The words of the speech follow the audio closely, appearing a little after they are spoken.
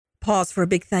pause for a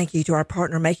big thank you to our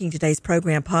partner making today's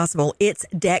program possible. It's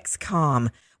Dexcom.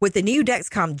 With the new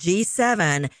Dexcom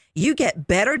G7, you get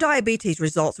better diabetes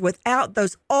results without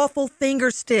those awful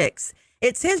finger sticks.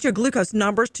 It sends your glucose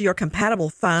numbers to your compatible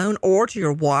phone or to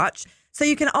your watch, so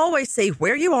you can always see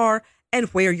where you are and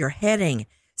where you're heading.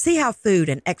 See how food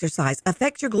and exercise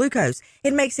affect your glucose.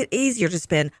 It makes it easier to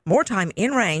spend more time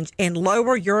in range and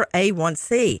lower your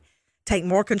A1C. Take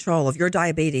more control of your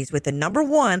diabetes with the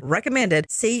 #1 recommended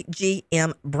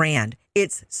CGM brand.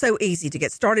 It's so easy to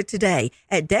get started today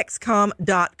at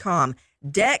Dexcom.com.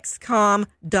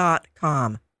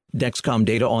 Dexcom.com. Dexcom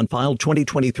data on file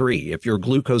 2023. If your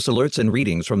glucose alerts and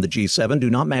readings from the G7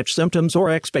 do not match symptoms or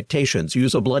expectations,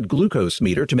 use a blood glucose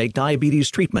meter to make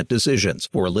diabetes treatment decisions.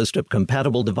 For a list of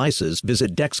compatible devices,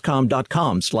 visit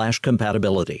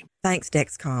Dexcom.com/compatibility. Thanks,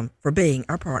 Dexcom, for being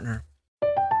our partner.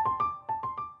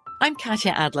 I'm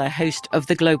Katya Adler, host of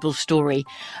The Global Story.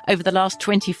 Over the last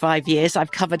 25 years,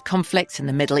 I've covered conflicts in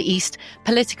the Middle East,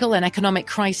 political and economic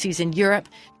crises in Europe,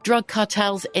 drug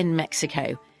cartels in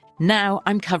Mexico. Now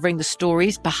I'm covering the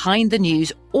stories behind the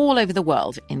news all over the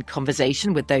world in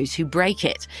conversation with those who break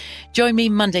it. Join me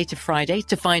Monday to Friday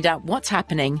to find out what's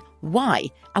happening, why,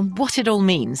 and what it all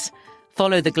means.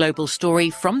 Follow The Global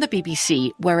Story from the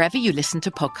BBC wherever you listen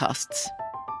to podcasts.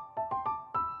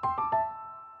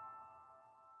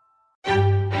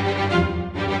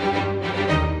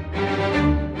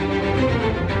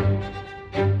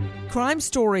 Crime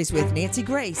Stories with Nancy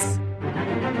Grace.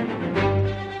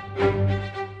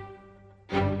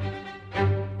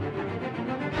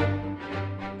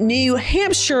 New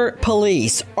Hampshire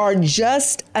police are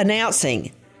just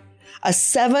announcing a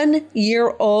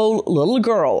 7-year-old little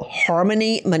girl,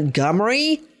 Harmony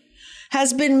Montgomery,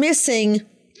 has been missing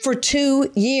for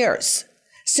 2 years,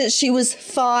 since she was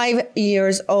 5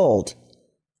 years old.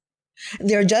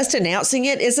 They're just announcing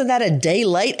it. Isn't that a day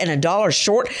late and $1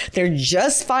 short? They're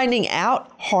just finding out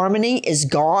Harmony is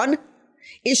gone.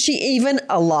 Is she even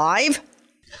alive?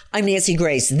 I'm Nancy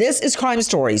Grace. This is Crime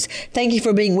Stories. Thank you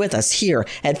for being with us here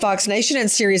at Fox Nation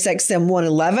and Sirius XM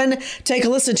 111. Take a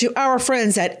listen to our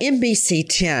friends at NBC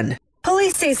 10.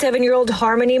 Police say 7-year-old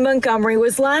Harmony Montgomery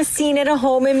was last seen at a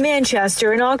home in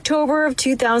Manchester in October of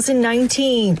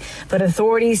 2019, but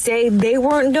authorities say they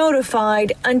weren't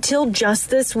notified until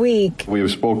just this week. We have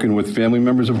spoken with family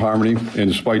members of Harmony,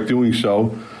 and despite doing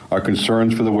so, our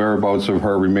concerns for the whereabouts of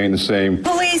her remain the same.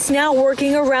 Police now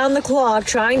working around the clock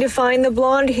trying to find the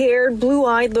blonde-haired,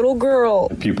 blue-eyed little girl.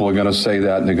 People are going to say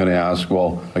that, and they're going to ask,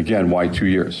 well, again, why 2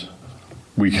 years?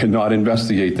 We cannot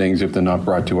investigate things if they're not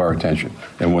brought to our attention.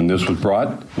 And when this was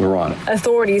brought, we're on it.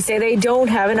 Authorities say they don't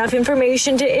have enough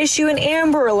information to issue an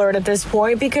Amber Alert at this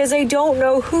point because they don't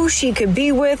know who she could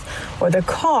be with or the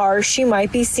car she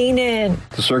might be seen in.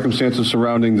 The circumstances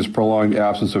surrounding this prolonged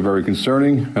absence are very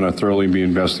concerning and are thoroughly being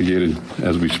investigated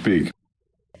as we speak.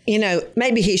 You know,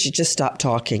 maybe he should just stop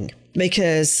talking,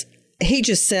 because he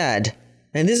just said,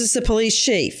 and this is the police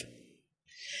chief,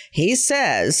 he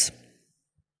says,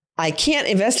 I can't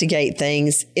investigate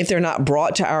things if they're not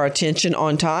brought to our attention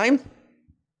on time.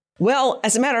 Well,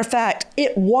 as a matter of fact,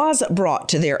 it was brought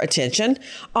to their attention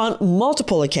on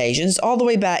multiple occasions all the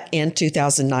way back in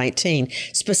 2019,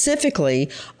 specifically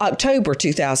October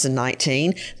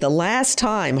 2019, the last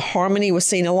time Harmony was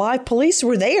seen alive. Police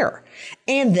were there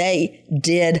and they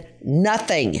did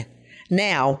nothing.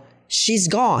 Now she's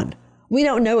gone. We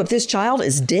don't know if this child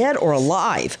is dead or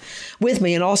alive. With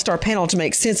me, an all-star panel to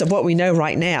make sense of what we know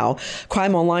right now.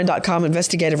 CrimeOnline.com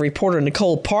investigative reporter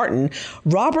Nicole Parton,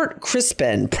 Robert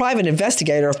Crispin, private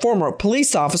investigator, former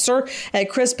police officer at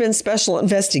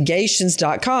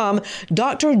CrispinSpecialInvestigations.com,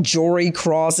 Dr. Jory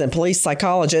Cross, and police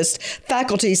psychologist,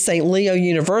 faculty, St. Leo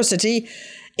University,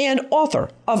 and author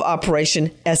of Operation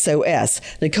SOS.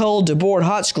 Nicole DeBoer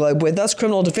Hotchglobe with us,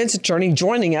 criminal defense attorney,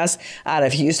 joining us out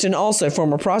of Houston, also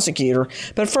former prosecutor.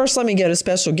 But first, let me get a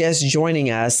special guest joining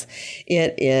us.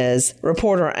 It is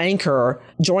reporter anchor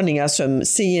joining us from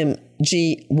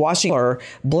CMG Washington.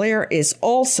 Blair is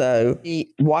also the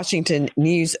Washington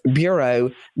News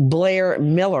Bureau, Blair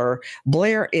Miller.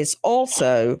 Blair is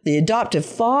also the adoptive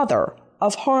father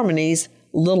of Harmony's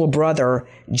little brother,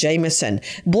 Jameson.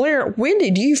 Blair, when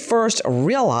did you first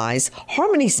realize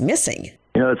Harmony's missing?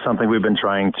 You know, it's something we've been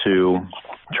trying to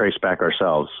trace back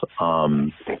ourselves.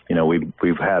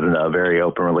 We've had a very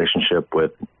open relationship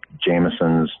with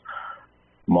Jameson's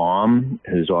mom,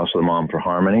 who's also the mom for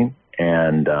Harmony,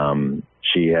 and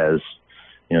she has,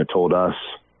 told us,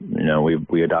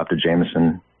 we adopted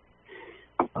Jameson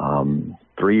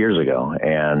 3 years ago,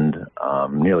 and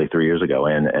nearly 3 years ago,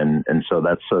 and so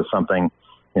that's something.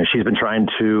 She's been trying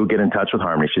to get in touch with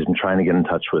Harmony. She's been trying to get in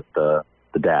touch with the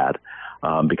dad.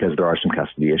 because there are some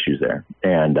custody issues there.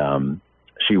 And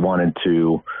she wanted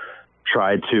to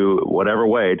try to, whatever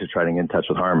way, to try to get in touch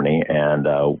with Harmony. And,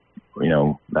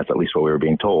 that's at least what we were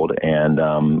being told. And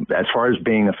as far as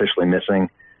being officially missing,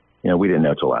 we didn't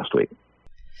know till last week.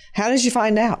 How did you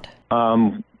find out?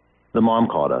 The mom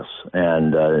called us,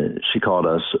 and she called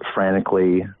us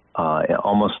frantically,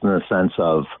 almost in the sense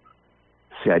of,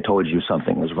 "See, I told you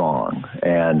something was wrong,"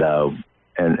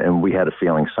 and we had a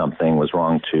feeling something was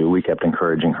wrong too. We kept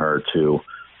encouraging her to,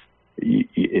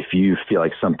 if you feel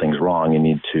like something's wrong, you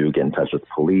need to get in touch with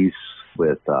police,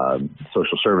 with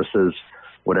social services,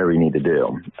 whatever you need to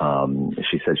do.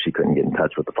 She said she couldn't get in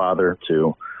touch with the father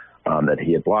too. That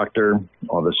he had blocked her,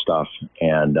 all this stuff,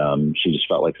 and she just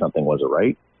felt like something wasn't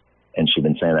right. And she'd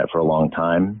been saying that for a long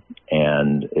time,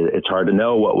 and it's hard to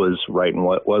know what was right and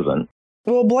what wasn't.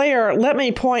 Well, Blair, let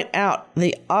me point out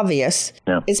the obvious.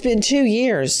 Yeah. It's been 2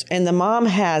 years, and the mom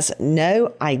has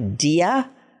no idea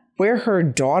where her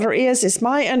daughter is. It's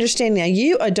my understanding. Now,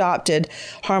 you adopted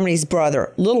Harmony's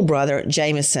little brother,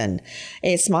 Jameson.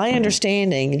 It's my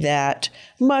understanding that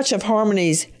much of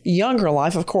Harmony's younger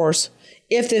life, of course,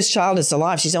 if this child is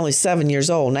alive, she's only 7 years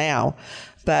old now,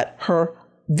 but her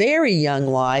very young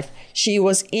life, she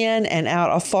was in and out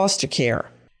of foster care,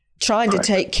 trying to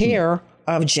take care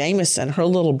of Jameson, her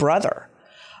little brother,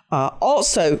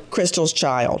 also Crystal's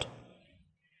child,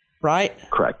 right?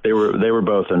 Correct. They were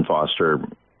both in foster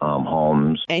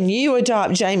homes. And you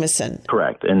adopt Jameson.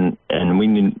 Correct. And we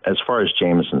knew, as far as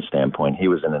Jameson's standpoint, he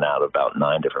was in and out of about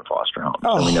 9 different foster homes.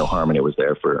 Oh. And we know Harmony was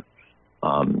there for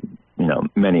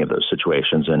many of those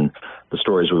situations. And the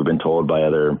stories we've been told by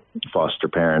other foster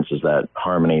parents is that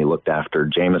Harmony looked after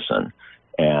Jameson,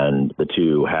 and the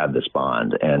two had this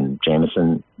bond, and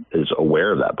Jameson is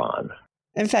aware of that bond.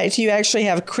 In fact, you actually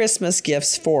have Christmas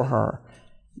gifts for her,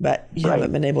 but you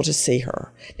haven't been able to see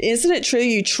her. Isn't it true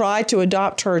you tried to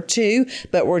adopt her too,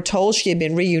 but were told she had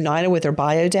been reunited with her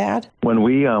bio dad? When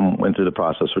we went through the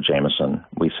process with Jameson,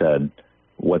 we said,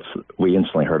 we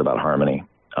instantly heard about Harmony.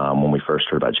 When we first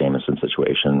heard about Jameson's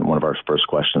situation, one of our first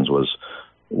questions was,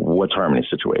 what's Harmony's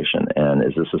situation? And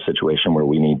is this a situation where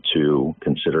we need to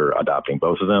consider adopting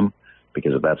both of them?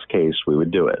 Because if that's the case, we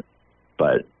would do it.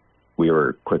 But we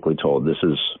were quickly told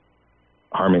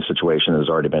Harmony's situation has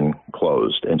already been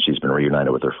closed, and she's been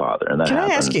reunited with her father. And that Can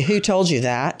happened. I ask you who told you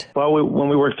that? Well, when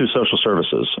we worked through social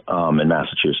services in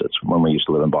Massachusetts, when we used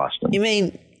to live in Boston. You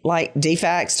mean like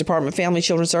DFACS, Department of Family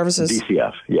Children Services?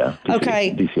 DCF, yeah.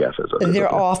 Okay. DCF is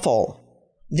They're awful.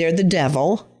 They're the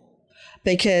devil.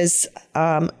 Because,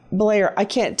 Blair, I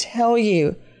can't tell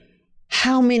you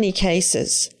how many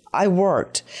cases I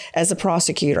worked as a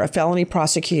prosecutor, a felony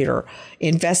prosecutor,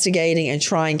 investigating and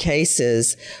trying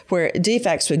cases where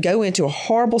DFACS would go into a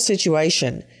horrible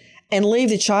situation and leave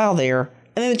the child there,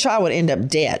 and then the child would end up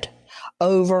dead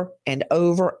over and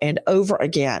over and over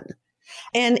again.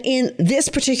 And in this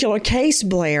particular case,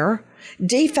 Blair,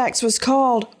 DFACS was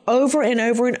called over and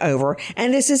over and over,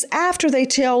 and this is after they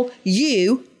tell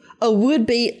you, a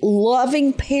would-be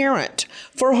loving parent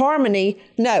for Harmony,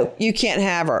 no, you can't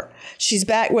have her. She's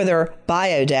back with her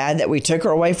bio dad that we took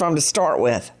her away from to start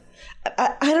with.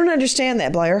 I don't understand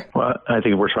that, Blair. Well, I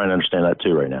think we're trying to understand that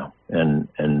too right now.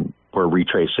 And we're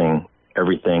retracing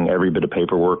everything, every bit of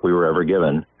paperwork we were ever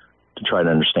given to try to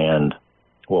understand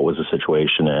what was the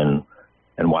situation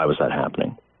and why was that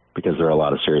happening, because there are a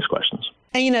lot of serious questions.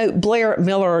 And, Blair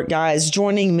Miller, guys,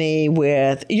 joining me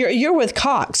with, you're with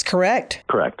Cox, correct?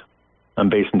 Correct. I'm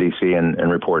based in D.C.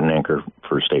 and report and anchor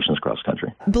for stations across the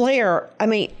country. Blair, I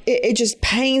mean, it just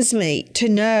pains me to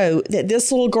know that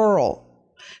this little girl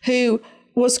who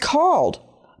was called,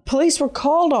 police were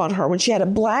called on her when she had a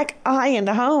black eye in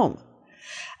the home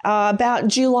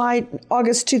about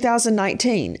August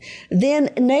 2019. Then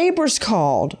neighbors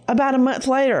called about a month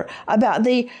later about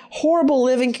the horrible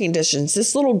living conditions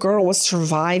this little girl was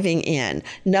surviving in.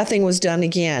 Nothing was done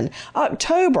again.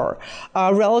 October,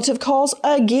 a relative calls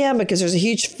again because there's a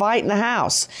huge fight in the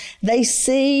house. They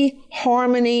see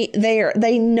Harmony there.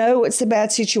 They know it's a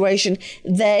bad situation.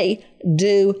 They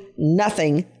do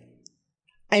nothing.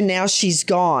 And now she's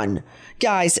gone.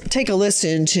 Guys, take a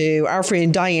listen to our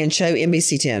friend Diane Cho,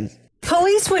 NBC 10.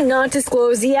 Police would not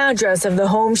disclose the address of the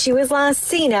home she was last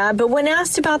seen at, but when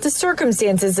asked about the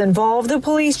circumstances involved, the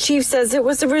police chief says it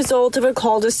was a result of a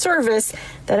call to service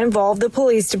that involved the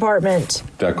police department.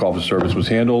 That call for service was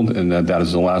handled, and that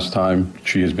is the last time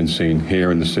she has been seen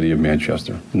here in the city of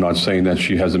Manchester. I'm not saying that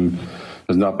she has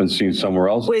not been seen somewhere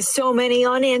else. With so many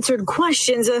unanswered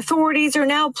questions, authorities are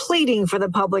now pleading for the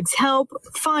public's help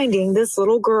finding this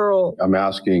little girl. I'm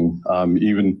asking,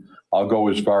 I'll go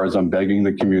as far as I'm begging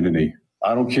the community.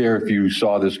 I don't care if you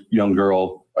saw this young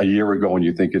girl a year ago and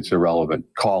you think it's irrelevant,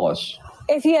 call us.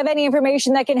 If you have any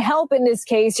information that can help in this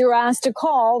case, you're asked to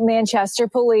call Manchester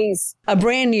Police. A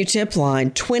brand new tip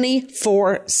line,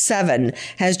 24/7,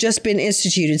 has just been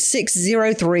instituted,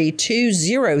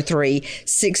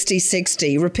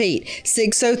 603-203-6060. Repeat,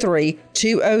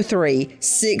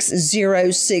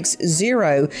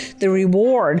 603-203-6060. The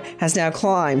reward has now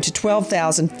climbed to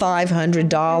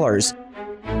 $12,500.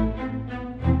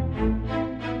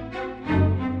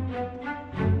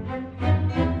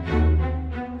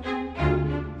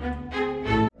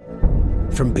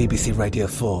 From BBC Radio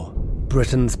 4,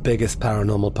 Britain's biggest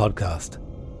paranormal podcast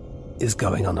is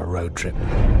going on a road trip.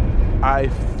 I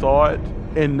thought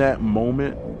in that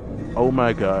moment, oh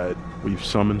my God, we've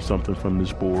summoned something from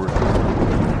this board.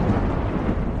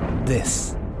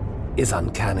 This is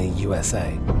Uncanny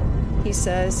USA. He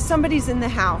says, somebody's in the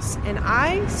house, and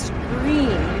I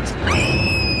screamed.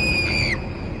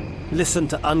 Listen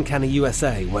to Uncanny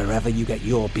USA wherever you get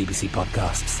your BBC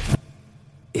podcasts,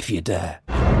 if you dare.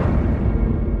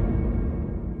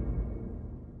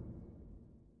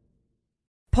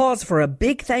 Pause for a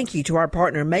big thank you to our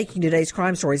partner making today's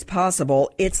crime stories possible.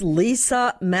 It's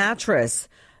Leesa Mattress.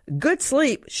 Good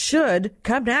sleep should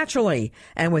come naturally.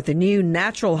 And with the new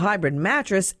natural hybrid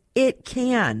mattress, it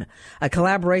can. A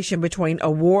collaboration between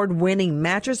award-winning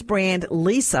mattress brand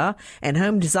Leesa and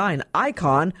home design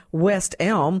icon West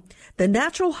Elm, the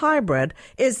natural hybrid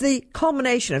is the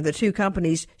culmination of the two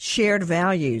companies' shared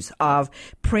values of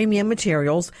premium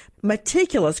materials,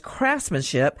 meticulous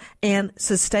craftsmanship, and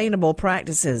sustainable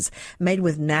practices. Made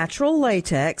with natural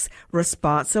latex,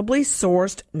 responsibly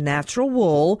sourced natural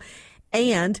wool,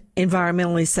 and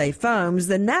environmentally safe foams,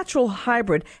 the natural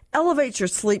hybrid elevates your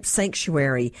sleep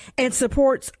sanctuary and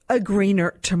supports a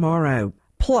greener tomorrow.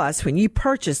 Plus, when you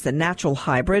purchase the natural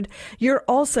hybrid, you're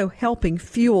also helping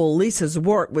fuel Leesa's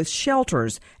work with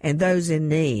shelters and those in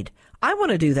need. I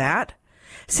want to do that.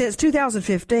 Since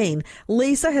 2015,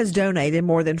 Leesa has donated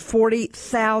more than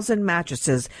 40,000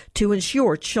 mattresses to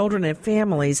ensure children and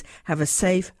families have a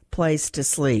safe place to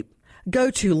sleep.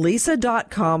 Go to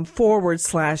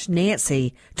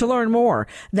Leesa.com/Nancy to learn more.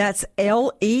 That's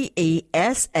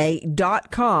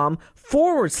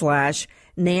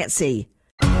LEESA.com/Nancy.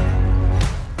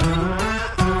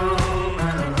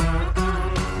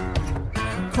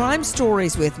 Crime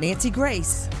Stories with Nancy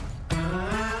Grace.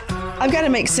 I've got to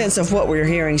make sense of what we're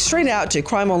hearing. Straight out to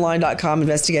crimeonline.com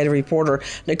investigative reporter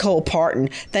Nicole Parton.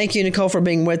 Thank you, Nicole, for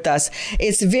being with us.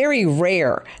 It's very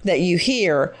rare that you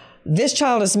hear this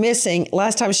child is missing.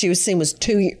 Last time she was seen was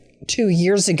two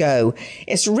years ago.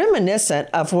 It's reminiscent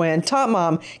of when top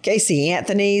mom Casey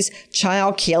Anthony's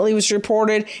child Kelly was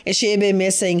reported, and she had been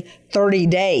missing 30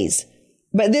 days.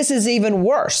 But this is even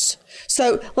worse.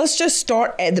 So let's just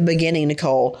start at the beginning,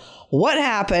 Nicole. What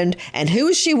happened, and who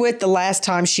was she with the last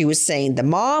time she was seen, the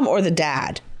mom or the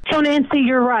dad? So, Nancy,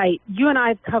 you're right. You and I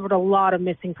have covered a lot of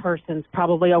missing persons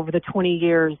probably over the 20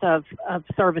 years of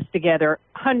service together,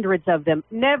 hundreds of them.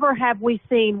 Never have we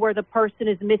seen where the person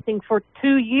is missing for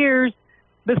 2 years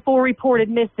before reported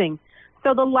missing.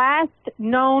 So the last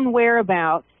known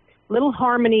whereabouts, little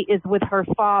Harmony is with her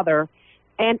father,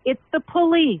 and it's the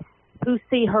police who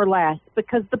see her last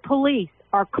because the police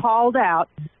are called out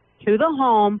to the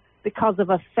home because of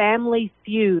a family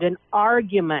feud, an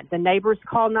argument. The neighbors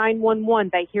call 911.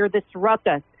 They hear this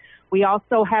ruckus. We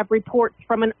also have reports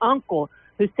from an uncle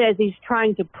who says he's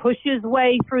trying to push his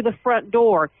way through the front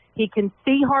door. He can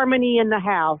see Harmony in the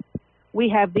house. We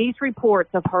have these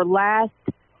reports of her last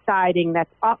sighting.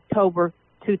 That's October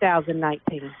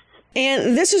 2019.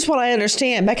 And this is what I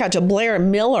understand. Back out to Blair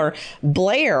Miller.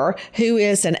 Blair, who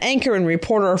is an anchor and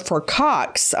reporter for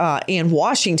Cox in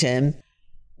Washington,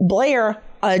 Blair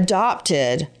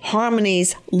adopted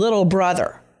Harmony's little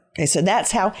brother. Okay, so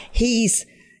that's how he's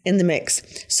in the mix.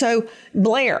 So,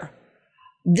 Blair,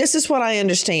 this is what I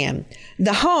understand.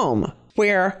 The home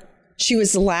where she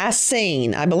was last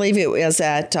seen, I believe it was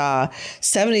at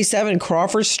 77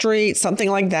 Crawford Street, something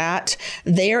like that,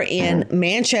 there in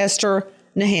Manchester,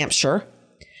 New Hampshire.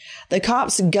 The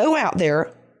cops go out there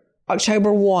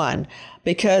October 1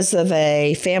 because of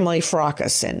a family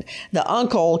fracas, and the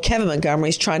uncle, Kevin Montgomery,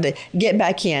 is trying to get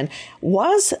back in.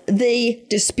 Was the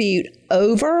dispute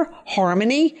over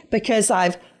Harmony? Because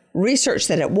I've researched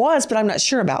that it was, but I'm not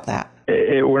sure about that.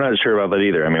 We're not sure about that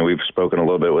either. I mean, we've spoken a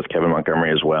little bit with Kevin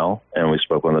Montgomery as well, and we've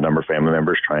spoken with a number of family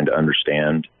members trying to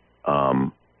understand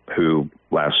who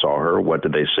last saw her, what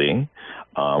did they see.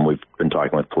 We've been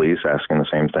talking with police, asking the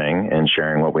same thing, and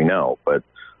sharing what we know. But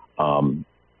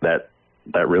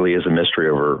that really is a mystery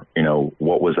over,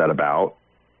 what was that about?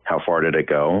 How far did it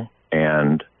go?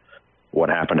 And what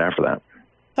happened after that?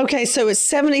 Okay, so it's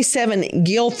 77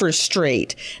 Guilford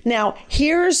Street. Now,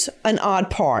 here's an odd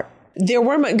part. There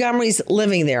were Montgomerys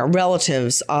living there,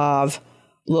 relatives of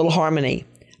Little Harmony.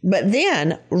 But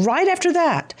then, right after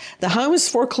that, the home is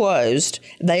foreclosed.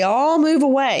 They all move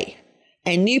away,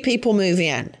 and new people move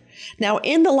in. Now,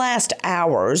 in the last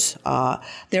hours,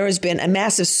 there has been a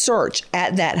massive search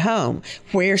at that home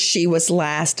where she was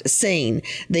last seen,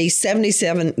 the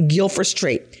 77 Guilford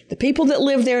Street. The people that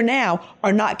live there now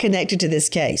are not connected to this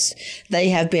case. They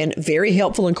have been very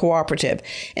helpful and cooperative.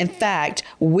 In fact,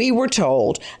 we were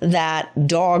told that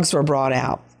dogs were brought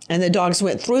out, and the dogs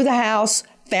went through the house,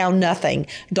 found nothing.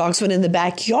 Dogs went in the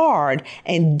backyard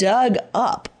and dug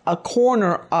up a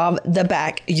corner of the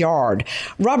backyard.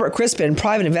 Robert Crispin,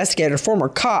 private investigator, former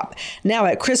cop, now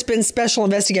at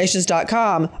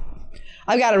CrispinSpecialInvestigations.com.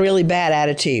 I've got a really bad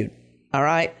attitude. All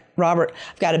right, Robert,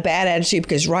 I've got a bad attitude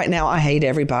because right now I hate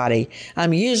everybody.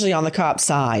 I'm usually on the cop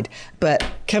side, but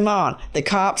come on. The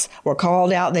cops were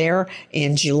called out there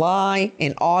in July,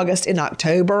 in August, in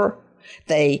October.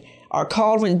 They are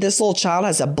called when this little child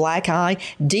has a black eye,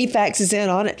 DFAX is in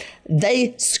on it.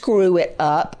 They screw it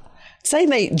up. Saying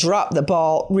they drop the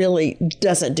ball really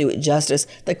doesn't do it justice.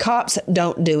 The cops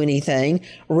don't do anything.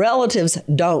 Relatives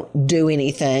don't do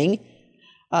anything.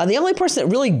 The only person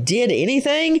that really did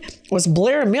anything was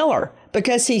Blair Miller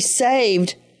because he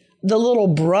saved the little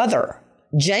brother,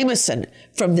 Jameson,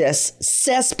 from this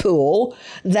cesspool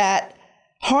that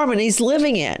Harmony's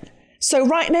living in. So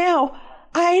right now,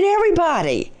 I hate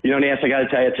everybody. You know, Nancy, I got to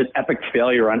tell you, it's an epic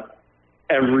failure on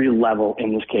every level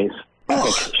in this case.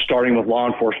 Epic, starting with law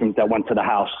enforcement that went to the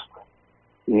house.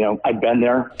 You know, I've been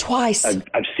there twice. I've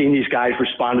seen these guys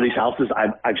respond to these houses.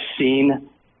 I've seen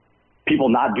people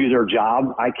not do their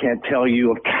job. I can't tell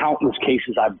you of countless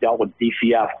cases I've dealt with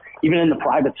DCF, even in the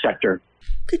private sector.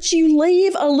 Could you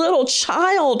leave a little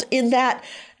child in that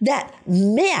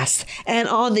mess? And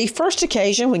on the first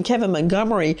occasion when Kevin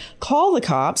Montgomery called the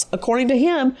cops, according to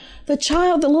him, the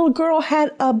little girl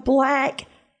had a black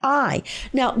eye.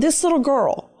 Now, this little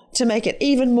girl, to make it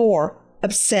even more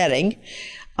upsetting,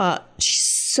 she's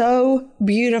so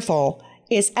beautiful,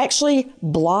 is actually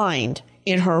blind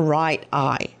in her right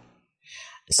eye.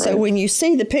 So when you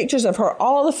see the pictures of her,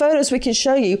 all the photos we can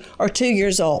show you are 2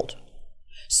 years old.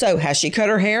 So has she cut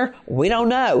her hair? We don't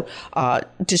know.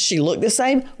 Does she look the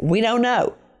same? We don't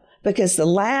know. Because the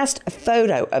last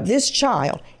photo of this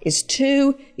child is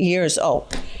 2 years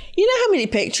old. You know how many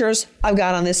pictures I've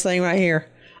got on this thing right here?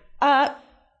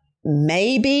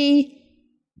 Maybe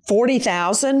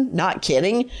 40,000, not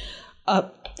kidding,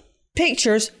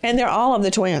 pictures, and they're all of the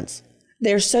twins.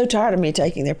 They're so tired of me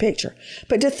taking their picture.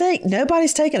 But to think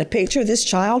nobody's taken a picture of this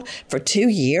child for 2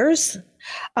 years?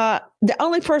 The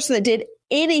only person that did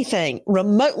anything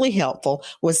remotely helpful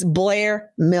was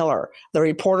Blair Miller, the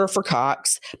reporter for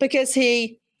Cox, because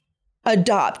he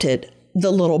adopted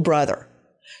the little brother.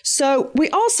 So we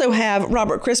also have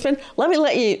Robert Crispin. Let me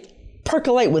let you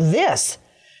percolate with this.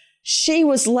 She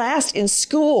was last in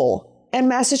school in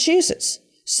Massachusetts.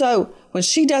 So when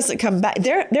she doesn't come back,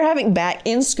 they're having back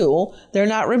in school. They're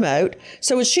not remote.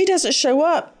 So when she doesn't show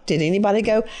up, did anybody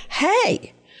go,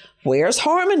 hey, where's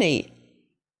Harmony?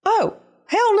 Oh,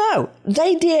 hell no.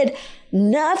 They did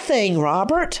nothing,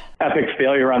 Robert. Epic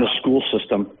failure on the school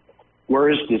system. Where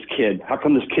is this kid? How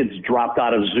come this kid's dropped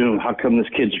out of Zoom? How come this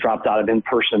kid's dropped out of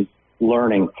in-person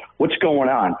learning? What's going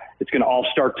on? It's going to all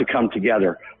start to come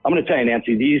together. I'm going to tell you,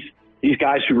 Nancy, these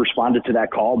guys who responded to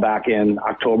that call back in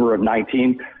October of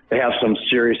 19, they have some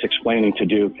serious explaining to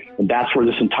do. And that's where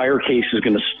this entire case is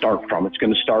going to start from. It's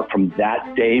going to start from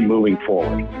that day moving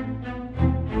forward.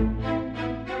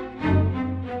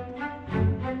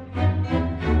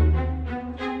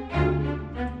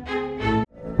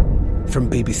 From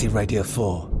BBC Radio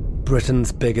 4,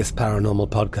 Britain's biggest paranormal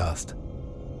podcast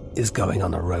is going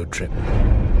on a road trip.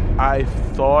 I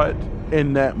thought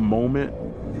in that moment,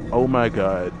 oh my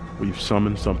God, we've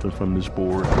summoned something from this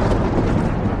board.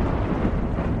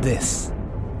 This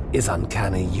is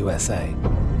Uncanny USA.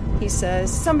 He says,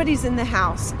 somebody's in the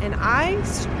house, and I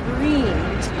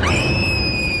screamed.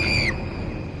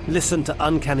 Listen to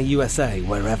Uncanny USA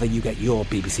wherever you get your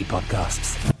BBC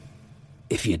podcasts,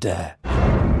 if you dare.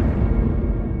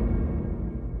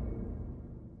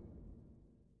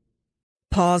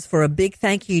 Pause for a big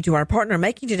thank you to our partner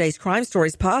making today's crime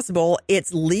stories possible.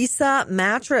 It's Leesa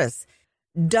Mattress.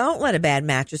 Don't let a bad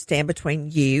mattress stand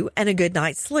between you and a good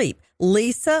night's sleep.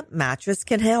 Leesa Mattress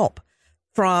can help.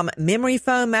 From memory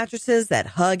foam mattresses that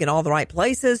hug in all the right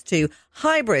places to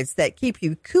hybrids that keep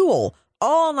you cool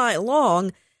all night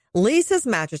long, Leesa's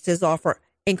mattresses offer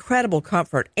incredible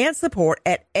comfort and support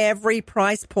at every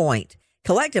price point.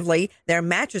 Collectively, their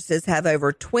mattresses have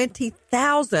over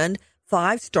 20,000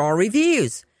 5-star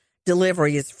reviews.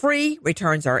 Delivery is free,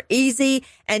 returns are easy,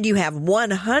 and you have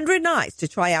 100 nights to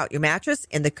try out your mattress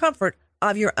in the comfort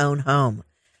of your own home.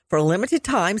 For a limited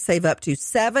time, save up to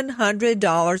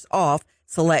 $700 off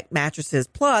select mattresses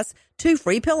plus 2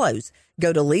 free pillows.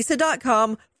 Go to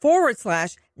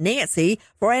leesa.com/Nancy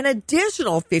for an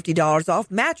additional $50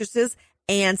 off mattresses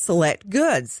and select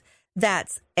goods.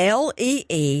 That's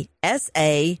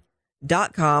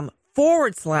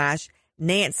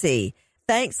LEESA.com/Nancy.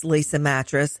 Thanks, Leesa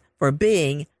Mattress, for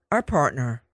being our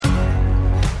partner.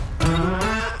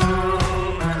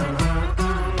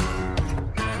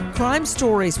 Crime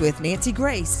Stories with Nancy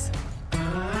Grace.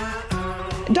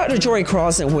 Dr. Jory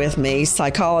Crossan with me,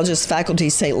 psychologist, faculty,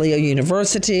 St. Leo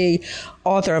University,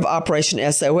 author of Operation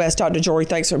SOS. Dr. Jory,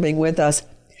 thanks for being with us.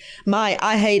 My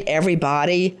I hate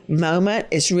everybody moment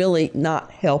is really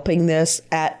not helping this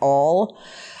at all.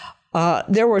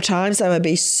 There were times I would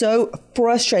be so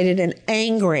frustrated and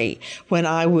angry when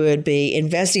I would be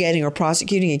investigating or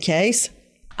prosecuting a case.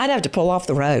 I'd have to pull off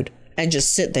the road and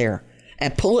just sit there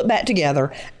and pull it back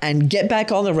together and get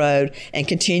back on the road and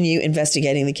continue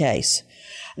investigating the case.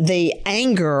 The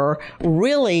anger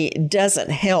really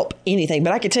doesn't help anything.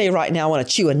 But I can tell you right now, I want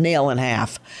to chew a nail in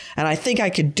half. And I think I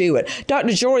could do it.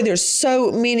 Dr. Jory, there's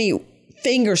so many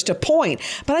fingers to point.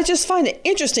 But I just find it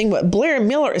interesting what Blair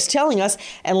Miller is telling us.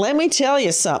 And let me tell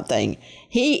you something.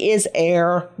 He is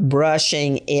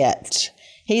airbrushing it.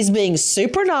 He's being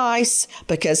super nice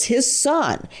because his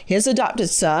son, his adopted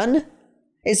son,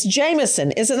 is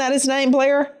Jameson. Isn't that his name,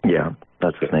 Blair? Yeah,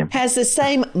 that's his name. Has the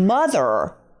same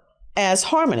mother as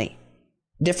Harmony.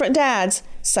 Different dads,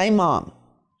 same mom.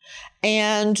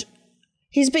 And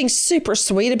he's being super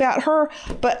sweet about her,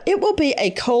 but it will be a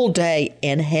cold day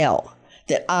in hell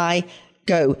that I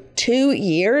go 2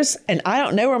 years and I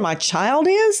don't know where my child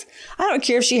is. I don't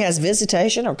care if she has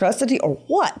visitation or custody or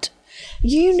what.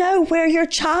 You know where your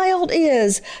child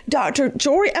is, Dr.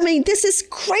 Jory. I mean, this is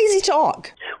crazy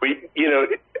talk.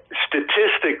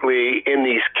 Statistically, in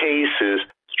these cases,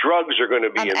 drugs are going to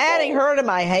be involved. I'm adding her to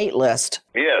my hate list.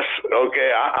 Yes.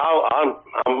 Okay.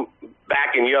 I'm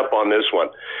backing you up on this one.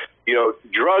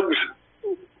 Drugs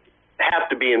have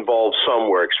to be involved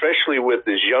somewhere, especially with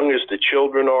as young as the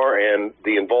children are and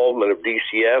the involvement of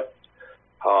DCF.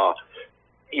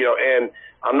 And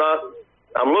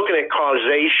I'm looking at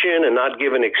causation and not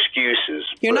giving excuses.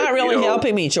 You're not really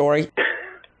helping me, Jory.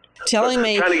 Telling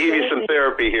me. I'm trying to give you some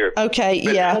therapy here. Okay.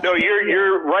 Yeah. No,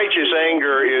 your righteous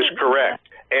anger is correct.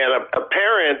 And a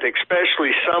parent,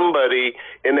 especially somebody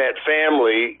in that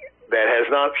family that has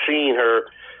not seen her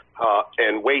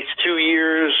and waits 2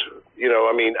 years,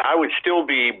 I would still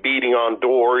be beating on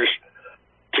doors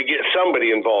to get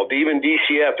somebody involved. Even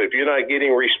DCF, if you're not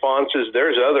getting responses,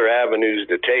 there's other avenues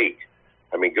to take.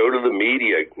 Go to the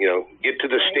media, get to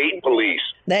the state police.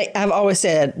 I've always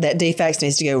said that DFACS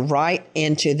needs to go right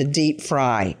into the deep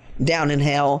fry down in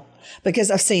hell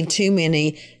because I've seen too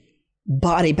many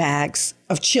body bags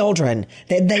of children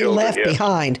that they left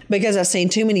behind, because I've seen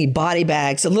too many body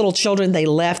bags of little children they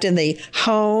left in the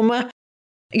home.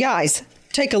 Guys,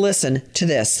 take a listen to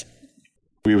this.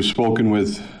 We have spoken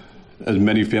with as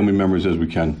many family members as we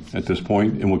can at this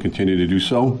point, and we'll continue to do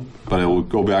so. But I will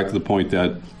go back to the point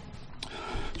that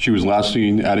she was last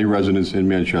seen at a residence in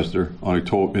Manchester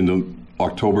in the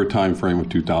October timeframe of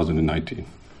 2019.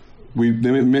 The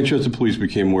Manchester police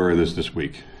became aware of this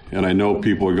week. And I know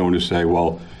people are going to say,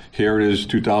 well, here it is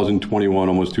 2021,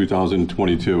 almost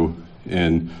 2022,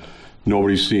 and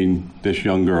nobody's seen this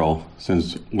young girl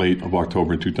since late of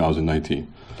October 2019.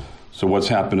 So what's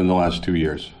happened in the last 2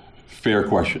 years? Fair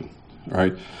question,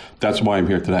 right? That's why I'm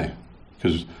here today,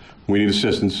 because we need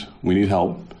assistance, we need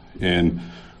help, and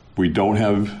we don't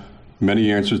have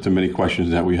many answers to many questions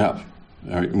that we have.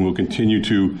 All right? And we'll continue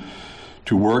to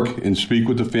work and speak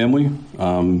with the family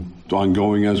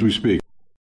ongoing as we speak.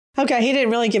 Okay, he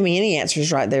didn't really give me any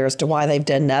answers right there as to why they've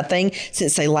done nothing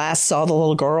since they last saw the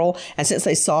little girl and since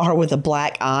they saw her with a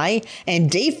black eye.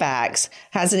 And DFACS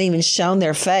hasn't even shown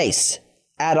their face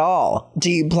at all.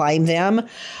 Do you blame them?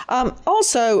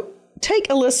 Also, take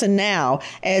a listen now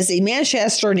as the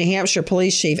Manchester, New Hampshire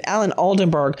Police Chief Alan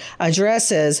Oldenburg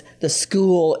addresses the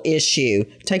school issue.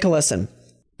 Take a listen.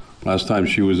 Last time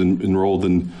she was enrolled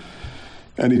in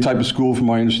any type of school, from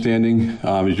my understanding,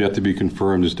 is yet to be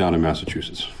confirmed, is down in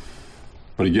Massachusetts.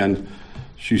 But again,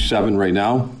 she's 7 right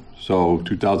now, so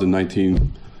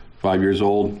 2019, 5 years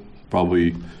old,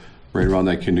 probably right around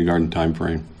that kindergarten time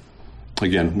frame.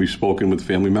 Again, we've spoken with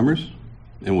family members,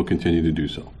 and we'll continue to do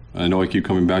so. I know I keep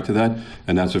coming back to that,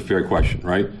 and that's a fair question,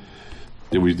 right?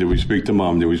 Did we speak to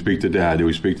mom? Did we speak to dad? Did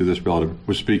we speak to this relative?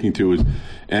 We're speaking to is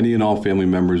any and all family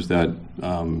members that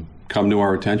come to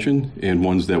our attention and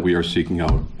ones that we are seeking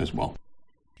out as well.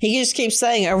 He just keeps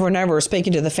saying over and over,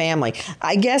 speaking to the family.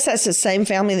 I guess that's the same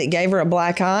family that gave her a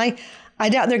black eye. I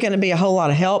doubt they're going to be a whole lot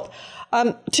of help.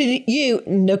 To you,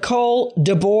 Nicole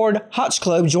DeBoard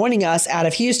Hotchkiss, joining us out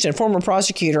of Houston, former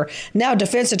prosecutor, now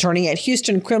defense attorney at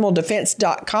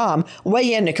HoustonCriminalDefense.com.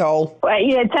 Weigh in, Nicole.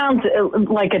 It sounds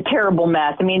like a terrible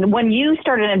mess. I mean, when you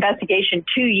start an investigation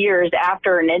 2 years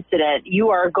after an incident, you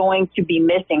are going to be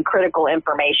missing critical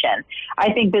information.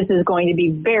 I think this is going to be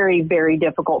very, very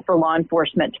difficult for law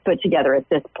enforcement to put together at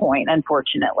this point,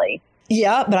 unfortunately.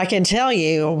 Yeah, but I can tell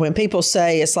you, when people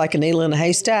say it's like a needle in a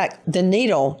haystack, the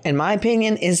needle, in my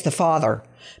opinion, is the father.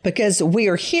 Because we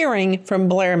are hearing from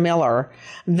Blair Miller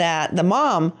that the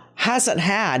mom hasn't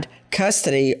had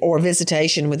custody or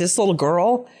visitation with this little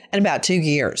girl in about 2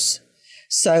 years.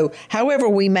 So however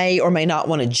we may or may not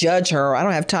want to judge her, I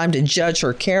don't have time to judge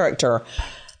her character,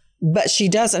 but she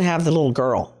doesn't have the little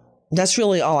girl. That's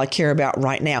really all I care about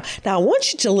right now. Now, I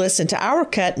want you to listen to our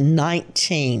cut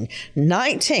 19.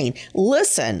 19.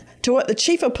 Listen to what the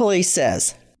chief of police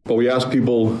says. But we ask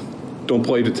people, don't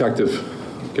play detective,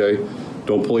 okay?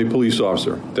 Don't play police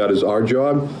officer. That is our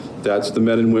job. That's the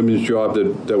men and women's job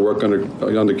that work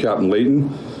under Captain Layton.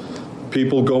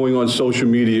 People going on social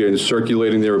media and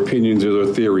circulating their opinions or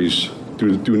their theories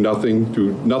do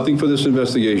nothing for this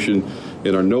investigation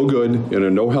and are no good and are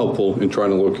no helpful in trying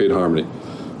to locate Harmony.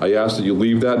 I ask that you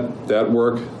leave that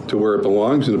work to where it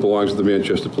belongs, and it belongs to the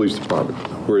Manchester Police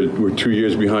Department. We're 2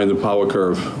 years behind the power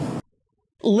curve.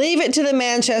 Leave it to the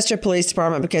Manchester Police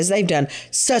Department because they've done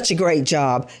such a great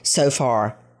job so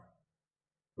far.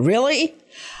 Really?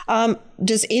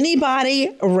 Does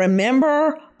anybody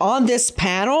remember on this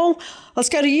panel? Let's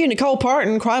go to you, Nicole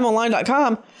Parton,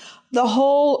 crimeonline.com. The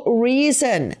whole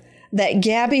reason that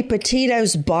Gabby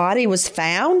Petito's body was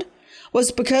found was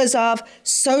because of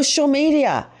social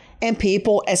media and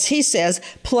people, as he says,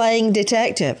 playing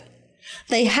detective.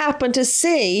 They happened to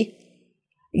see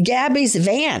Gabby's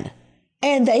van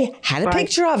and they had a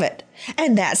picture of it.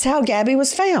 And that's how Gabby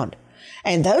was found.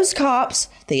 And those cops,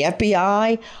 the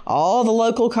FBI, all the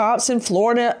local cops in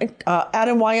Florida, out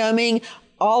in Wyoming,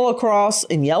 all across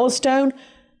in Yellowstone,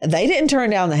 they didn't turn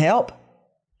down the help.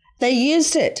 They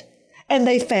used it and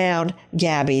they found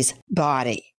Gabby's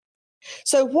body.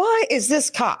 So why is this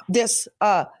cop, this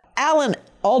Alan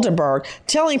Oldenburg,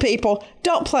 telling people,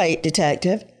 don't play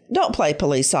detective, don't play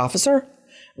police officer?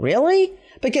 Really?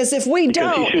 Because if we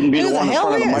don't, he shouldn't be who the the one in hell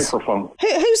front of the is? microphone.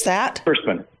 Who's that?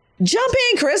 Crispin. Jump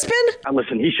in, Crispin.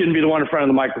 Listen, he shouldn't be the one in front of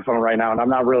the microphone right now, and I'm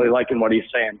not really liking what he's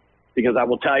saying, because I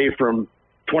will tell you from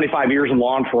 25 years in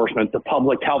law enforcement, the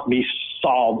public helped me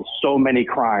solve so many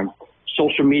crimes.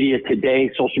 Social media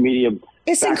today, social media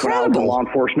it's background incredible. in law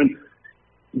enforcement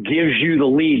gives you the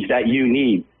leads that you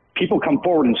need. People come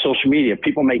forward in social media.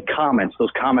 People make comments.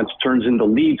 Those comments turns into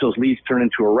leads. Those leads turn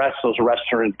into arrests. Those arrests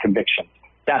turn into convictions.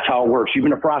 That's how it works. You've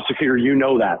been a prosecutor. You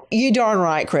know that. You darn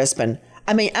right, Crispin.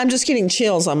 I mean, I'm just getting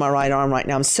chills on my right arm right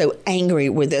now. I'm so angry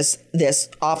with this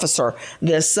officer,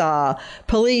 this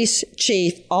police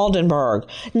chief Oldenburg.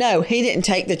 No, he didn't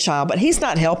take the child, but he's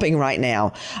not helping right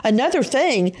now. Another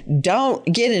thing, don't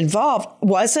get involved.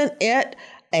 Wasn't it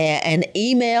an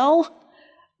email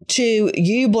to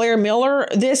you, Blair Miller?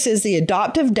 This is the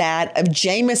adoptive dad of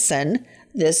Jameson.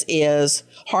 This is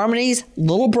Harmony's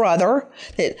little brother.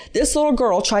 This little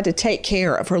girl tried to take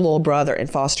care of her little brother in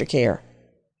foster care.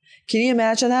 Can you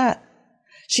imagine that?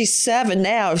 She's 7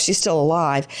 now, if she's still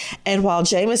alive. And while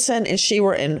Jameson and she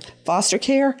were in foster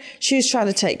care, she was trying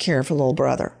to take care of her little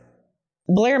brother.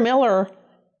 Blair Miller,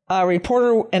 a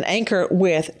reporter and anchor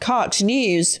with Cox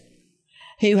News,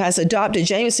 who has adopted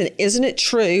Jameson, isn't it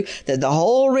true that the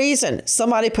whole reason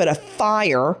somebody put a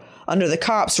fire under the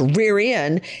cop's rear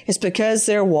end is because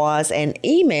there was an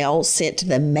email sent to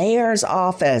the mayor's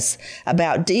office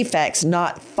about defects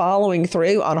not following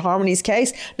through on Harmony's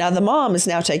case? Now, the mom is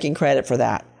now taking credit for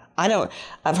that.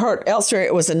 I've heard elsewhere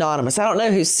it was anonymous. I don't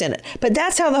know who sent it, but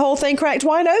that's how the whole thing cracked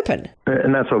wide open.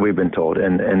 And that's what we've been told.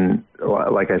 And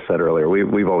like I said earlier,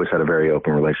 we've always had a very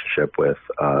open relationship with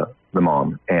the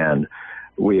mom, and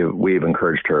we've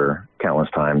encouraged her countless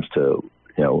times to,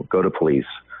 go to police,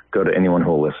 go to anyone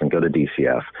who will listen, go to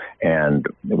DCF. And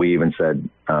we even said,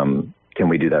 can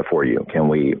we do that for you? Can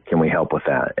we help with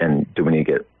that? And do we need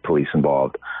to get police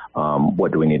involved?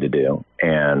 What do we need to do?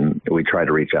 And we tried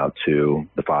to reach out to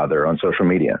the father on social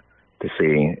media to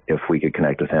see if we could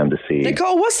connect with him to see.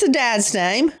 Nicole, what's the dad's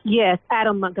name? Yes,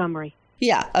 Adam Montgomery.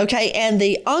 Yeah, okay. And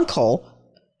the uncle,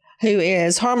 who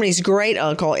is Harmony's great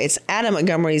uncle, it's Adam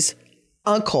Montgomery's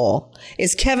uncle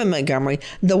is Kevin Montgomery.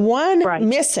 The one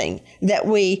missing that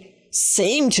we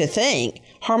seem to think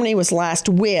Harmony was last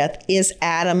with is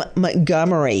Adam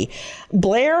Montgomery.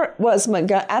 Blair, was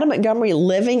Adam Montgomery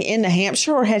living in New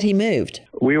Hampshire, or had he moved?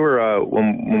 We were,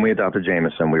 when we adopted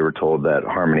Jameson, we were told that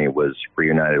Harmony was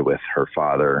reunited with her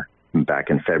father back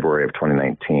in February of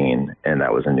 2019, and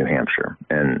that was in New Hampshire.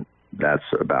 And that's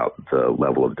about the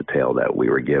level of detail that we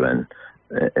were given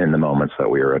in the moments that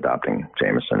we were adopting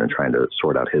Jameson and trying to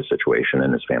sort out his situation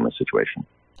and his family's situation.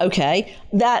 Okay,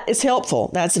 that is helpful.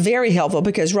 That's very helpful,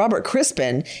 because Robert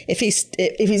Crispin, if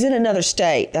he's in another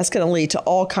state, that's going to lead to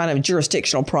all kind of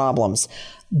jurisdictional problems.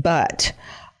 But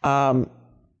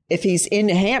if he's in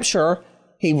New Hampshire,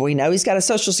 we know he's got a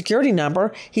Social Security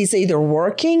number. He's either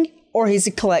working or he's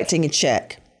collecting a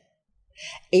check.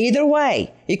 Either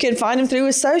way, you can find him through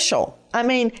his social. I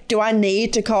mean, do I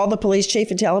need to call the police chief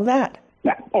and tell him that?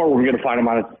 Or we're going to find him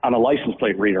on a license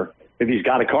plate reader. If he's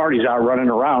got a car, he's out running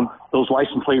around, those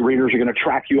license plate readers are going to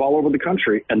track you all over the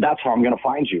country, and that's how I'm going to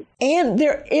find you. And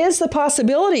there is the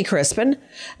possibility, Crispin,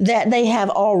 that they have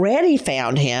already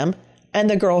found him and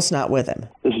the girl's not with him.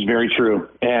 This is very true.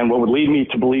 And what would lead me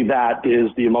to believe that is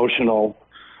the emotional,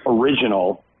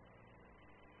 original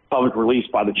public release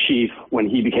by the chief when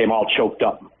he became all choked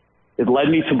up. It led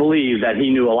me to believe that he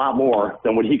knew a lot more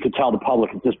than what he could tell the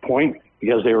public at this point,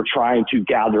 because they were trying to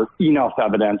gather enough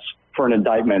evidence for an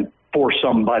indictment for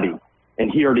somebody. And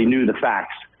he already knew the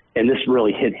facts. And this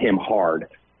really hit him hard.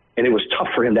 And it was tough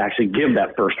for him to actually give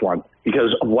that first one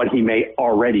because of what he may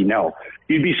already know.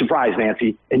 You'd be surprised,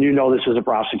 Nancy, and you know this as a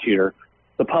prosecutor.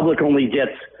 The public only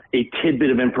gets a tidbit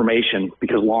of information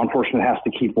because law enforcement has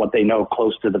to keep what they know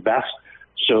close to the vest,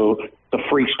 so the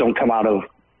freaks don't come out of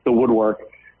the woodwork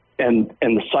and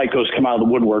the psychos come out of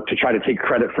the woodwork to try to take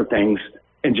credit for things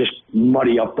and just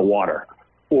muddy up the water,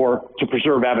 or to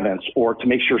preserve evidence, or to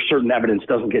make sure certain evidence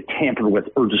doesn't get tampered with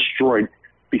or destroyed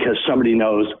because somebody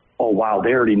knows, oh, wow,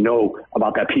 they already know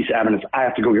about that piece of evidence. I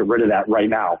have to go get rid of that right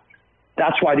now.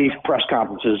 That's why these press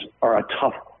conferences are a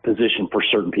tough position for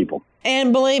certain people.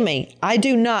 And believe me, I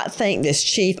do not think this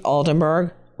Chief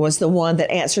Altenberg was the one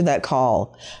that answered that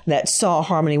call, that saw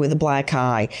Harmony with a black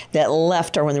eye, that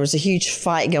left her when there was a huge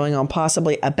fight going on,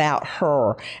 possibly about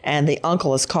her. And the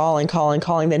uncle is calling.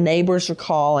 The neighbors are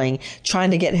calling, trying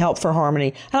to get help for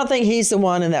Harmony. I don't think he's the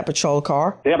one in that patrol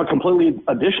car. They have a completely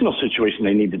additional situation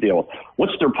they need to deal with.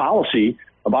 What's their policy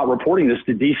about reporting this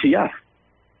to DCF?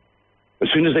 As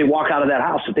soon as they walk out of that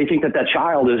house, if they think that that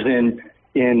child is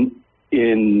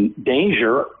in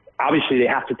danger, obviously they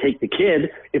have to take the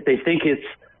kid. If they think it's,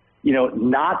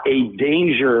 not a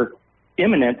danger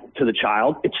imminent to the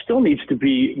child, it still needs to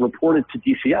be reported to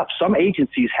DCF. Some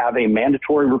agencies have a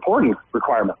mandatory reporting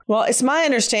requirement. Well, it's my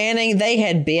understanding they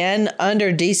had been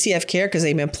under DCF care because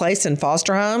they've been placed in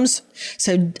foster homes.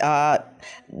 So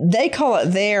they call it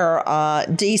their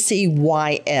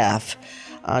DCYF,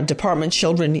 Department of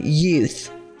Children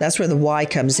Youth. That's where the Y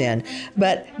comes in.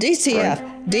 But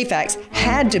DCF, DFACS,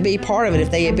 had to be part of it if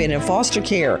they had been in foster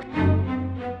care.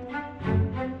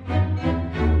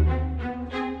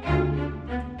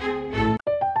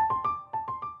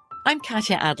 I'm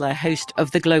Katya Adler, host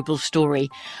of The Global Story.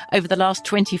 Over the last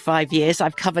 25 years,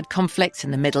 I've covered conflicts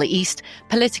in the Middle East,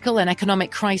 political and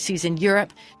economic crises in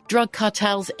Europe, drug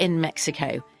cartels in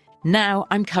Mexico. Now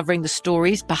I'm covering the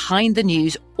stories behind the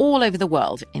news all over the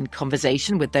world in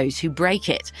conversation with those who break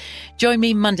it. Join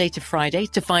me Monday to Friday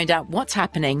to find out what's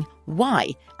happening, why,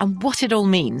 and what it all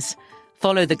means.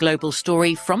 Follow The Global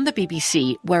Story from the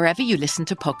BBC wherever you listen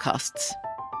to podcasts.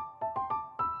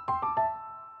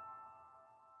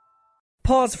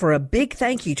 Pause for a big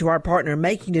thank you to our partner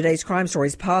making today's crime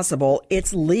stories possible.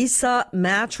 It's Leesa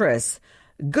Mattress.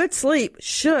 Good sleep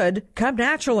should come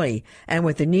naturally. And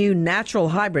with the new natural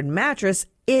hybrid mattress,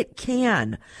 it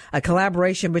can. A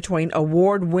collaboration between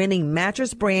award-winning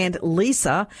mattress brand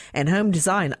Leesa and home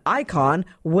design icon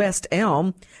West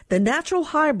Elm, the natural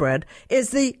hybrid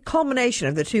is the culmination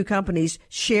of the two companies'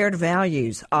 shared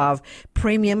values of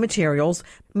premium materials,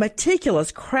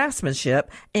 meticulous craftsmanship,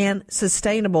 and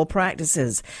sustainable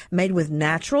practices. Made with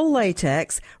natural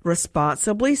latex,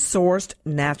 responsibly sourced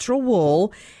natural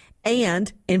wool,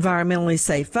 and environmentally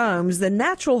safe foams, the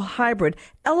natural hybrid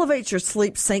elevates your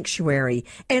sleep sanctuary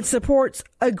and supports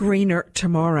a greener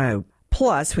tomorrow.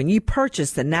 Plus, when you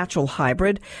purchase the natural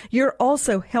hybrid, you're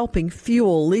also helping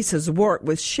fuel Leesa's work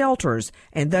with shelters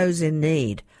and those in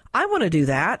need. I want to do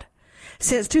that.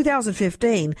 Since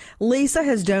 2015, Leesa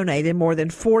has donated more than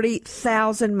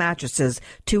 40,000 mattresses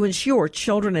to ensure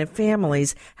children and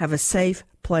families have a safe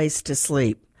place to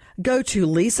sleep. Go to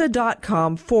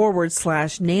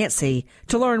leesa.com/Nancy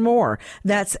to learn more.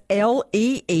 That's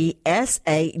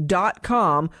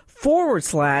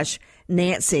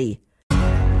LEESA.com/Nancy.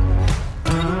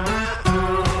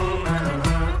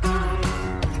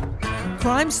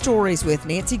 Crime Stories with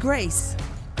Nancy Grace.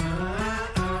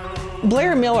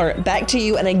 Blair Miller, back to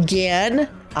you. And again,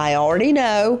 I already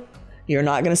know you're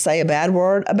not going to say a bad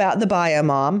word about the bio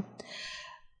mom.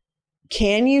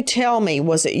 Can you tell me,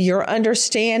 was it your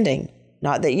understanding,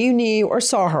 not that you knew or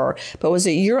saw her, but was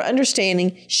it your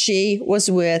understanding she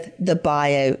was with the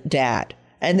bio dad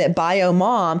and that bio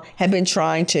mom had been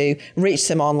trying to reach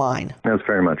them online? That's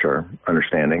very much our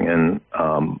understanding. And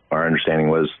our understanding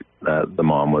was that the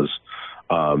mom was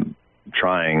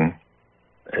trying,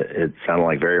 it sounded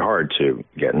like very hard to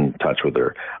get in touch with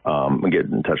her, get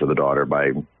in touch with the daughter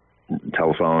by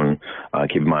telephone.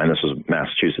 Keep in mind, this was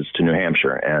Massachusetts to New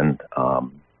Hampshire. And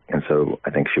so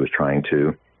I think she was trying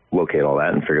to locate all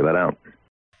that and figure that out.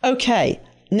 Okay.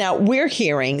 Now we're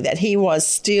hearing that he was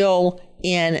still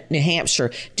in New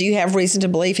Hampshire. Do you have reason to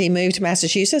believe he moved to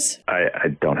Massachusetts? I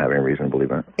don't have any reason to believe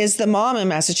that. Is the mom in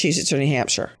Massachusetts or New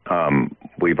Hampshire?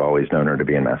 We've always known her to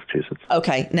be in Massachusetts.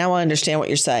 Okay, now I understand what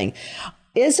you're saying.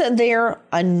 Isn't there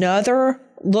another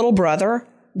little brother?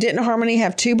 Didn't Harmony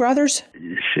have two brothers?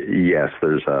 Yes,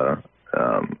 there's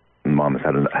mom has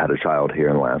had a child here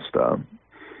in the last,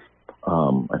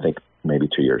 I think maybe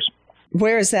 2 years.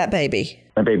 Where is that baby?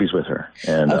 My baby's with her.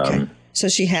 And, okay. So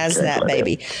she has that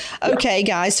baby. Okay,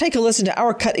 guys, take a listen to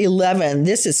Our Cut 11.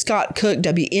 This is Scott Cook,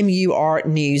 WMUR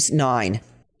News 9.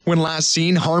 When last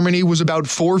seen, Harmony was about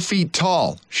 4 feet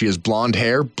tall. She has blonde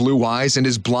hair, blue eyes, and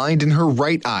is blind in her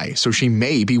right eye, so she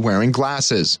may be wearing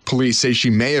glasses. Police say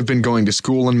she may have been going to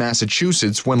school in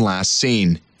Massachusetts when last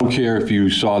seen. I don't care if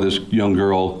you saw this young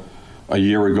girl a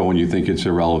year ago and you think it's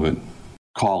irrelevant.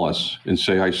 Call us and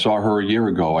say, I saw her a year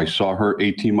ago. I saw her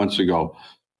 18 months ago.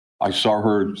 I saw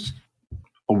her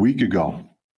a week ago.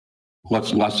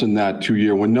 Let's lessen that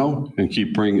 2-year window and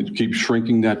keep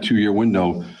shrinking that 2-year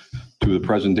window to the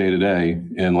present day today,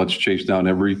 and let's chase down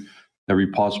every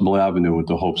possible avenue with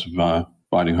the hopes of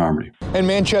finding Harmony. And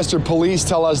Manchester police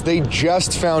tell us they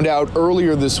just found out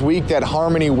earlier this week that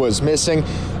Harmony was missing.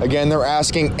 Again, they're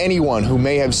asking anyone who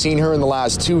may have seen her in the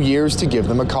last 2 years to give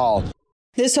them a call.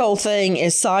 This whole thing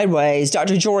is sideways.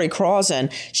 Dr. Jory Crossan,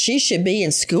 she should be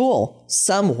in school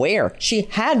somewhere. She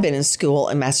had been in school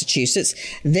in Massachusetts.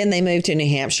 Then they moved to New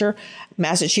Hampshire.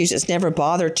 Massachusetts never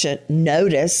bothered to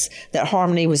notice that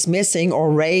Harmony was missing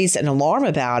or raise an alarm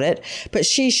about it, but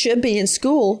she should be in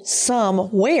school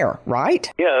somewhere, right?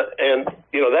 Yeah, and,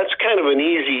 that's kind of an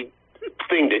easy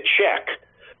thing to check.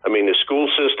 I mean, the school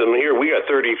system here, we got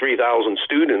 33,000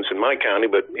 students in my county,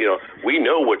 but, we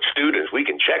know what students, we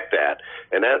can check that.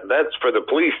 And that's for the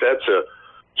police, that's a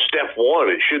step one,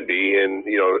 it should be, and,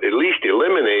 at least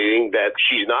eliminating that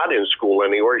she's not in school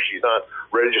anywhere, she's not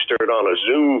registered on a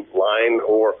Zoom line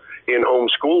or in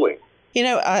homeschooling.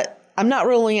 I'm not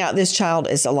ruling out this child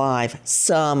is alive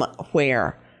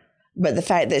somewhere, but the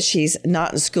fact that she's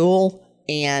not in school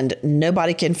and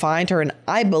nobody can find her, and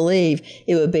I believe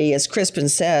it would be, as Crispin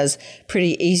says,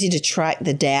 pretty easy to track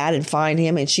the dad and find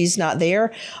him, and she's not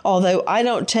there. Although I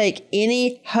don't take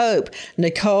any hope,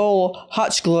 Nicole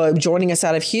Hotchglobe joining us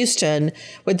out of Houston,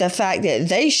 with the fact that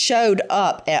they showed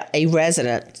up at a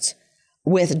residence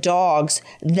with dogs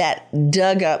that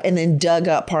dug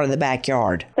up part of the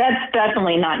backyard. That's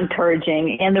definitely not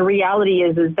encouraging. And the reality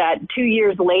is that 2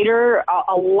 years later,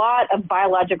 a lot of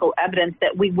biological evidence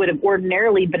that we would have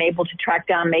ordinarily been able to track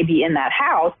down maybe in that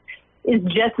house is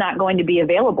just not going to be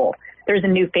available. There's a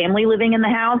new family living in the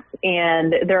house,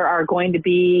 and there are going to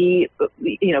be,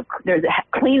 there's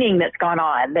cleaning that's gone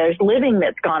on, there's living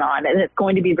that's gone on, and it's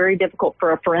going to be very difficult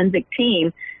for a forensic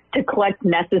team to collect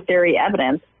necessary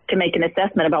evidence to make an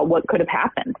assessment about what could have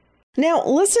happened. Now,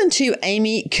 listen to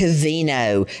Amy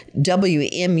Covino,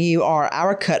 WMUR,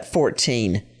 Our Cut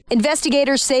 14.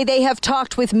 Investigators say they have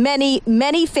talked with many,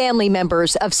 many family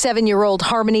members of 7-year-old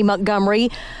Harmony Montgomery,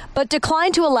 but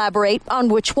declined to elaborate on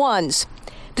which ones.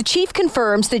 The chief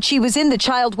confirms that she was in the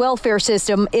child welfare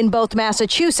system in both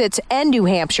Massachusetts and New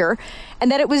Hampshire, and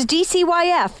that it was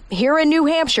DCYF here in New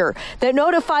Hampshire that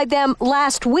notified them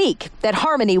last week that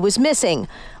Harmony was missing,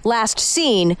 last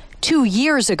seen 2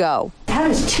 years ago. How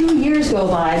does 2 years go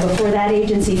by before that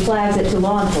agency flags it to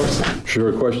law enforcement? Sure,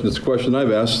 it's a question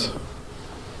I've asked,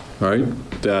 right?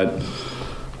 That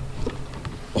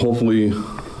hopefully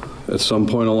at some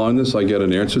point along this I get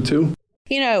an answer to.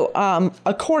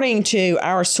 According to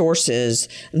our sources,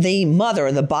 the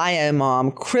mother, the bio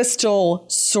mom, Crystal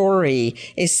Suri,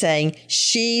 is saying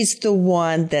she's the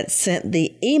one that sent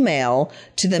the email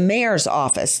to the mayor's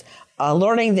office,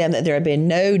 alerting them that there had been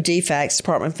no defects.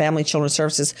 Department of Family and Children's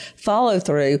Services follow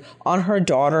through on her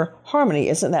daughter, Harmony.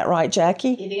 Isn't that right,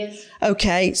 Jackie? It is.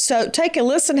 Okay, so take a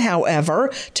listen,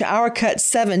 however, to our Cut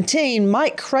 17,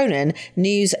 Mike Cronin,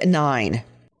 News 9.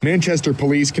 Manchester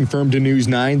police confirmed to News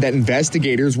 9 that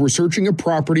investigators were searching a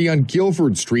property on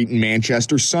Guilford Street in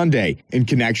Manchester Sunday in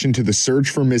connection to the search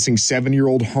for missing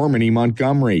 7-year-old Harmony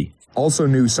Montgomery. Also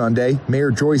new Sunday,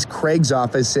 Mayor Joyce Craig's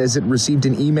office says it received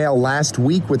an email last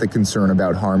week with a concern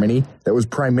about Harmony that was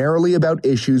primarily about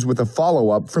issues with a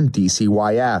follow-up from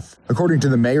DCYF. According to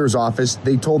the mayor's office,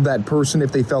 they told that person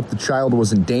if they felt the child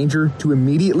was in danger to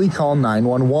immediately call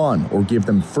 911 or give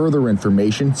them further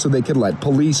information so they could let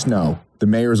police know. The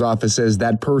mayor's office says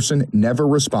that person never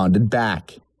responded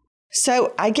back.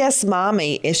 So I guess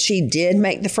Mommy, if she did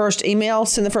make send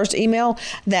the first email,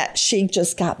 that she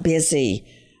just got busy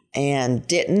and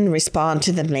didn't respond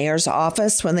to the mayor's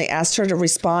office when they asked her to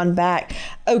respond back.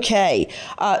 Okay,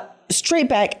 straight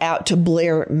back out to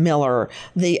Blair Miller,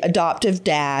 the adoptive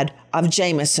dad of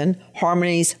Jameson,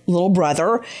 Harmony's little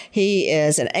brother. He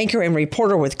is an anchor and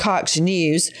reporter with Cox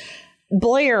News.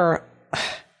 Blair,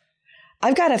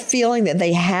 I've got a feeling that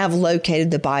they have located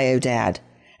the bio dad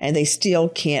and they still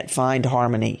can't find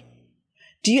Harmony.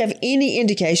 Do you have any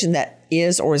indication that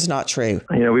is or is not true?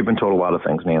 We've been told a lot of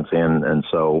things, Nancy, and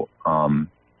so,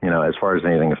 as far as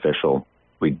anything official,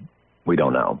 we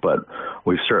don't know, but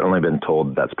we've certainly been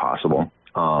told that's possible.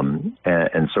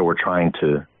 And so we're trying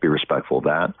to be respectful of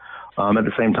that. At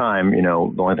the same time, the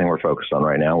only thing we're focused on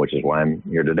right now, which is why I'm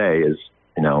here today, is,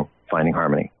 finding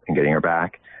Harmony and getting her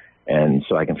back. And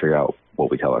so I can figure out what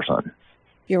we tell our son.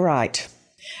 You're right.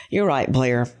 You're right,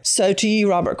 Blair. So to you,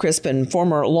 Robert Crispin,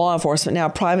 former law enforcement, now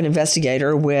private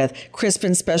investigator with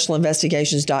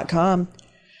CrispinSpecialInvestigations.com.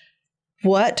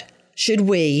 What should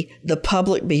we, the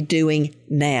public, be doing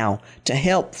now to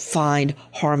help find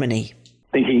Harmony?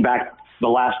 Thinking back the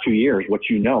last 2 years, what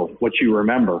you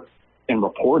remember, and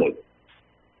report it.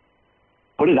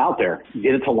 Put it out there.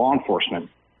 Get it to law enforcement.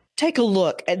 Take a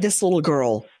look at this little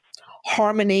girl,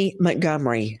 Harmony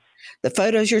Montgomery. The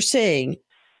photos you're seeing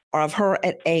are of her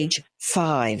at age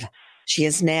 5. She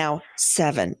is now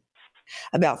 7,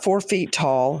 about 4 feet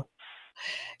tall.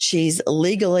 She's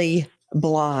legally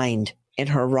blind in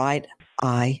her right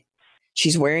eye.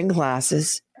 She's wearing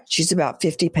glasses. She's about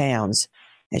 50 pounds,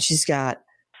 and she's got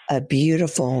a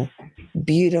beautiful,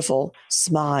 beautiful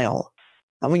smile.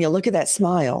 And when you look at that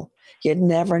smile, you'd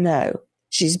never know.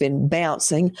 She's been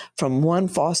bouncing from one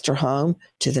foster home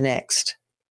to the next.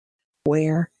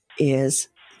 Where is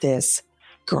this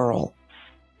girl?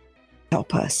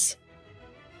 Help us.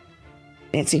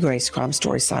 Nancy Grace, Crime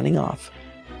Story, signing off.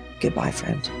 Goodbye,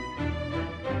 friend.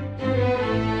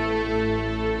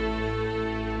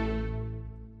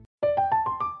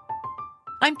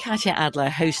 I'm Katya Adler,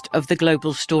 host of The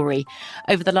Global Story.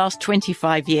 Over the last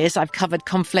 25 years, I've covered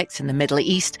conflicts in the Middle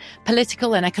East,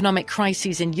 political and economic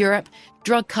crises in Europe,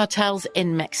 drug cartels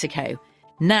in Mexico.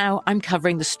 Now I'm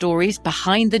covering the stories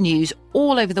behind the news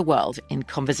all over the world in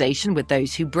conversation with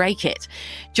those who break it.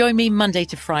 Join me Monday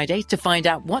to Friday to find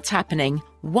out what's happening,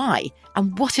 why,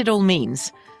 and what it all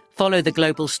means. Follow The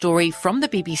Global Story from the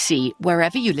BBC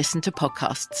wherever you listen to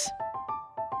podcasts.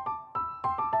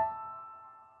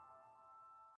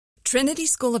 Trinity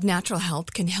School of Natural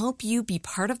Health can help you be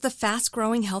part of the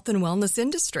fast-growing health and wellness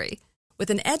industry. With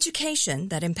an education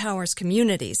that empowers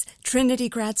communities, Trinity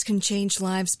grads can change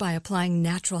lives by applying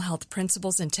natural health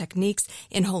principles and techniques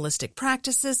in holistic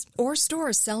practices or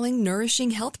stores selling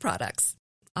nourishing health products.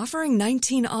 Offering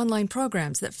 19 online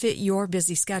programs that fit your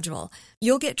busy schedule,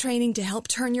 you'll get training to help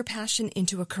turn your passion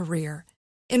into a career.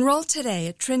 Enroll today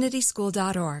at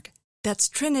trinityschool.org. That's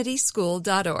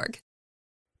trinityschool.org.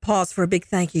 Pause for a big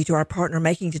thank you to our partner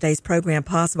making today's program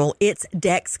possible. It's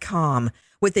Dexcom.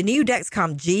 With the new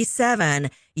Dexcom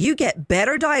G7, you get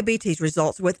better diabetes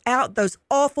results without those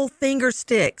awful finger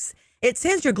sticks. It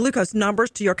sends your glucose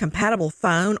numbers to your compatible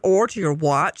phone or to your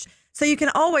watch, so you can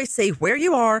always see where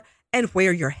you are and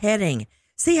where you're heading.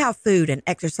 See how food and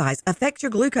exercise affect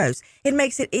your glucose. It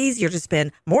makes it easier to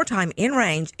spend more time in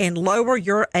range and lower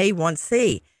your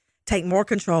A1C. Take more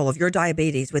control of your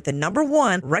diabetes with the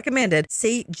 #1 recommended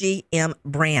CGM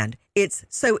brand. It's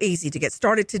so easy to get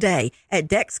started today at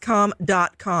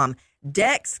Dexcom.com.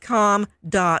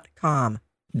 Dexcom.com.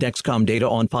 Dexcom data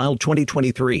on file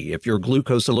 2023. If your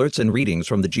glucose alerts and readings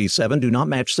from the G7 do not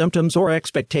match symptoms or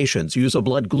expectations, use a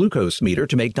blood glucose meter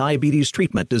to make diabetes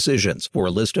treatment decisions. For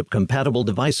a list of compatible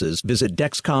devices, visit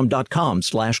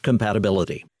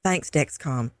Dexcom.com/compatibility. Thanks,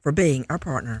 Dexcom, for being our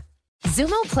partner.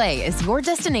 Xumo Play is your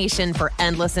destination for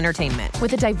endless entertainment.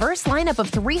 With a diverse lineup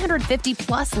of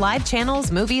 350-plus live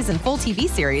channels, movies, and full TV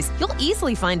series, you'll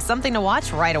easily find something to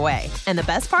watch right away. And the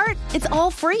best part? It's all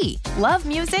free. Love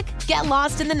music? Get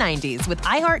lost in the 90s with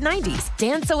iHeart 90s,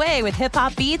 dance away with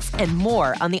hip-hop beats, and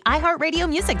more on the iHeartRadio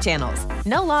music channels.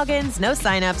 No logins, no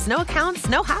signups, no accounts,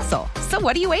 no hassle. So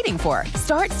what are you waiting for?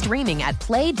 Start streaming at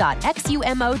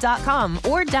play.xumo.com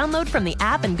or download from the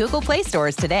app and Google Play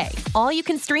stores today. All you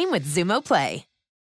can stream with Xumo Play.